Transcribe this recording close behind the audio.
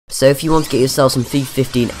So if you want to get yourself some FIFA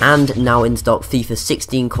 15 and now in stock FIFA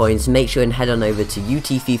 16 coins, make sure and head on over to UT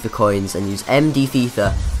FIFA coins and use MD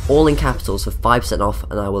FIFA, all in capitals, for 5% off,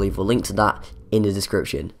 and I will leave a link to that in the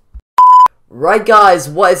description. Right guys,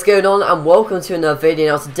 what is going on, and welcome to another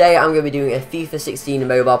video. Now today I'm going to be doing a FIFA 16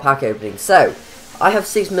 mobile pack opening. So, I have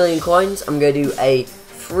 6 million coins. I'm going to do a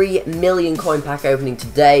 3 million coin pack opening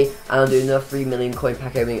today, and I'll do another 3 million coin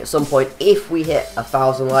pack opening at some point if we hit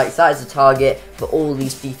 1,000 likes. That is the target for all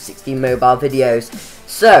these FIFA 16 mobile videos.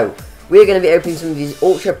 So, we're going to be opening some of these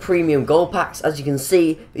ultra premium gold packs. As you can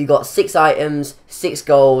see, we've got 6 items, 6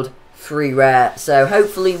 gold, 3 rare, so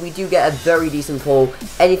hopefully we do get a very decent pull.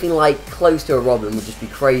 Anything like close to a Robin would just be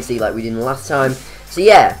crazy like we did last time. So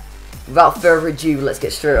yeah, without further ado, let's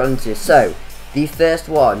get straight on to it. So, the first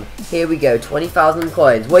one, here we go, 20,000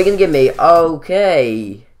 coins. What are you going to give me?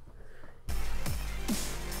 Okay.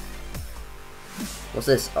 What's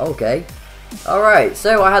this? Okay. Alright,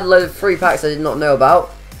 so I had a load of free packs I did not know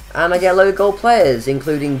about, and I get a load of gold players,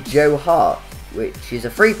 including Joe Hart, which is a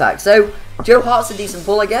free pack. So, Joe Hart's a decent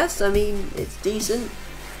pull, I guess. I mean, it's decent.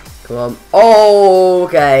 Come on. Oh,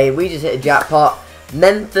 okay, we just hit a jackpot.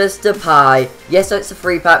 Memphis Depay. Yes, so it's a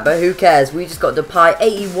free pack, but who cares? We just got Depay,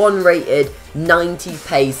 81 rated, 90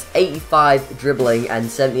 pace, 85 dribbling, and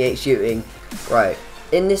 78 shooting. Right,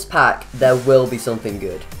 in this pack, there will be something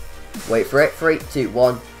good. Wait for it. 3, 2,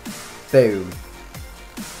 1. Boom.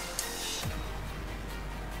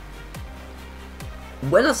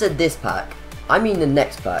 When I said this pack, I mean the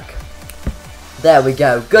next pack. There we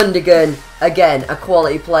go. Gundogan, again, a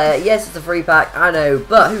quality player. Yes, it's a free pack, I know,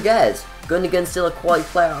 but who cares? Gundogan's still a quality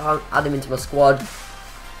player. I'll add him into my squad.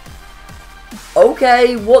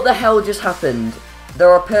 Okay, what the hell just happened? There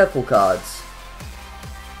are purple cards.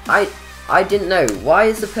 I didn't know. Why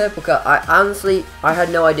is the purple card? I had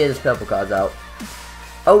no idea there's purple cards out.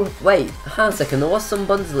 Oh, wait, hang on a second. There was some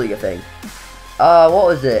Bundesliga thing. What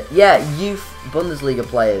was it? Yeah, youth Bundesliga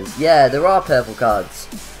players. Yeah, there are purple cards.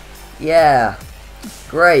 Yeah.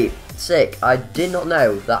 Great. Sick. I did not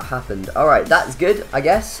know that happened. Alright, that's good, I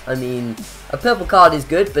guess. I mean, a purple card is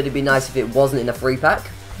good, but it'd be nice if it wasn't in a free pack.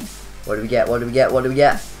 What do we get? What do we get? What do we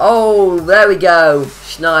get? Oh, there we go.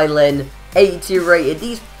 Schneidlin, 82 rated.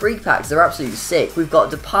 These free packs, they're absolutely sick. We've got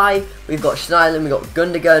Depay, we've got Schneidlin, we've got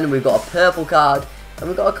Gundogan, we've got a purple card, and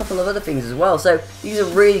we've got a couple of other things as well. So, these are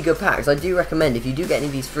really good packs. I do recommend, if you do get any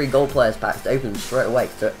of these free gold players packs, to open them straight away,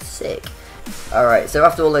 because they're sick. Alright, so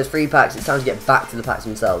after all those free packs, it's time to get back to the packs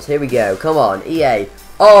themselves. Here we go. Come on, EA.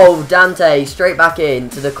 Oh, Dante, straight back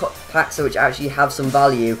into the packs which actually have some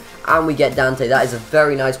value. And we get Dante. That is a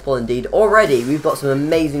very nice pull indeed. Already, we've got some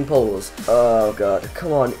amazing pulls. Oh, God.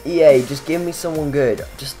 Come on, EA, just give me someone good.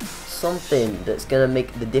 Just something that's going to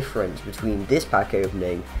make the difference between this pack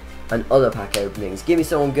opening and other pack openings. Give me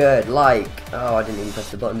someone good, like... Oh, I didn't even press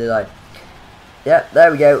the button, did I? Yep,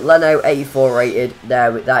 there we go. Leno, 84 rated.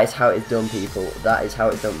 There, that is how it's done, people. That is how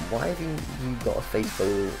it's done. Why have you got a faithful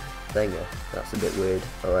thinger? That's a bit weird.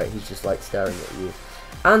 Alright, he's just like staring at you.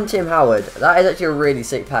 And Tim Howard. That is actually a really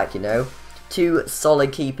sick pack, you know. 2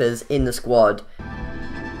 solid keepers in the squad.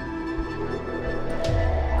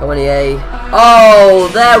 Come on, EA. Oh,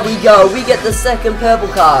 there we go. We get the second purple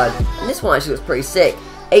card. And this one actually looks pretty sick.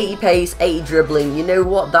 80 pace, 80 dribbling. You know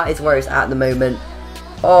what? That is where it's at the moment.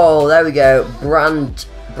 Oh, there we go. Brandt.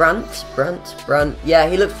 Yeah,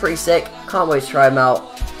 he looks pretty sick. Can't wait to try him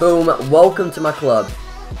out. Boom. Welcome to my club.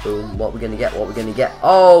 Boom. What we're going to get? What we're going to get?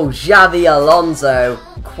 Oh, Xavi Alonso.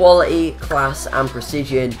 Quality, class, and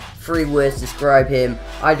precision. 3 words to describe him.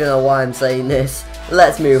 I don't know why I'm saying this.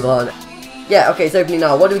 Let's move on. Yeah, okay, it's opening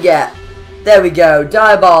now. What do we get? There we go.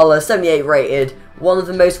 Dybala, 78 rated. One of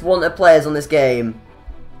the most wanted players on this game.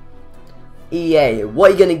 EA, what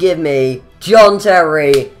are you going to give me? John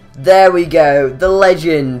Terry. There we go. The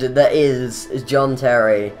legend that is John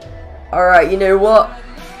Terry. Alright, you know what?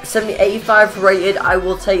 85 rated, I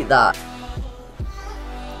will take that.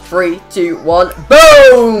 3, 2, 1.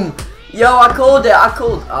 Boom! Yo, I called it.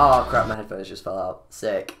 Oh, crap, my headphones just fell out.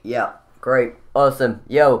 Sick. Yeah, great. Awesome.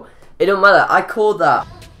 Yo, it don't matter. I called that.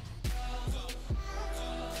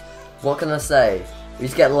 What can I say? We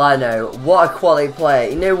just get Lino. What a quality player.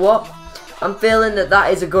 You know what? I'm feeling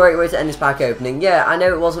that is a great way to end this pack opening. Yeah, I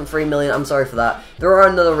know it wasn't 3 million, I'm sorry for that. There are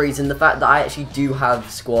another reason, the fact that I actually do have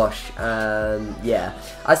Squash. Yeah.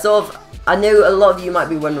 I know a lot of you might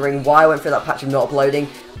be wondering why I went through that patch of not uploading,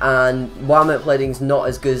 and why my uploading is not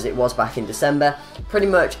as good as it was back in December. Pretty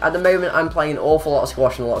much, at the moment, I'm playing an awful lot of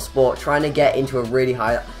Squash and a lot of Sport, trying to get into a really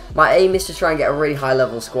high... My aim is to try and get a really high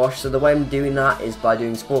level of Squash, so the way I'm doing that is by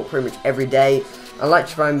doing Sport pretty much every day. I like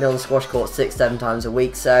to try and build a Squash court 6-7 times a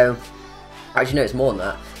week, so... Actually, no, it's more than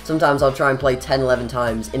that. So sometimes I'll try and play 10, 11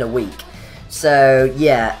 times in a week. So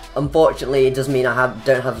yeah, unfortunately it does mean I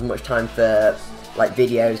don't have as much time for like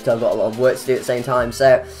videos because I've got a lot of work to do at the same time.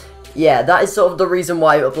 So yeah, that is sort of the reason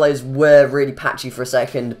why uploads were really patchy for a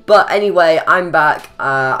second. But anyway, I'm back.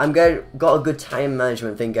 Got a good time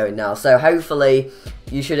management thing going now. So hopefully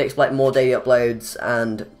you should expect more daily uploads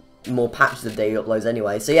and more patches of daily uploads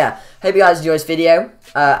anyway. So yeah, hope you guys enjoy this video.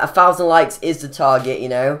 1,000 likes is the target, you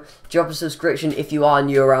know. Drop a subscription if you are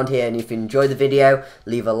new around here, and if you enjoyed the video,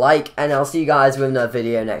 leave a like, and I'll see you guys with another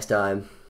video next time.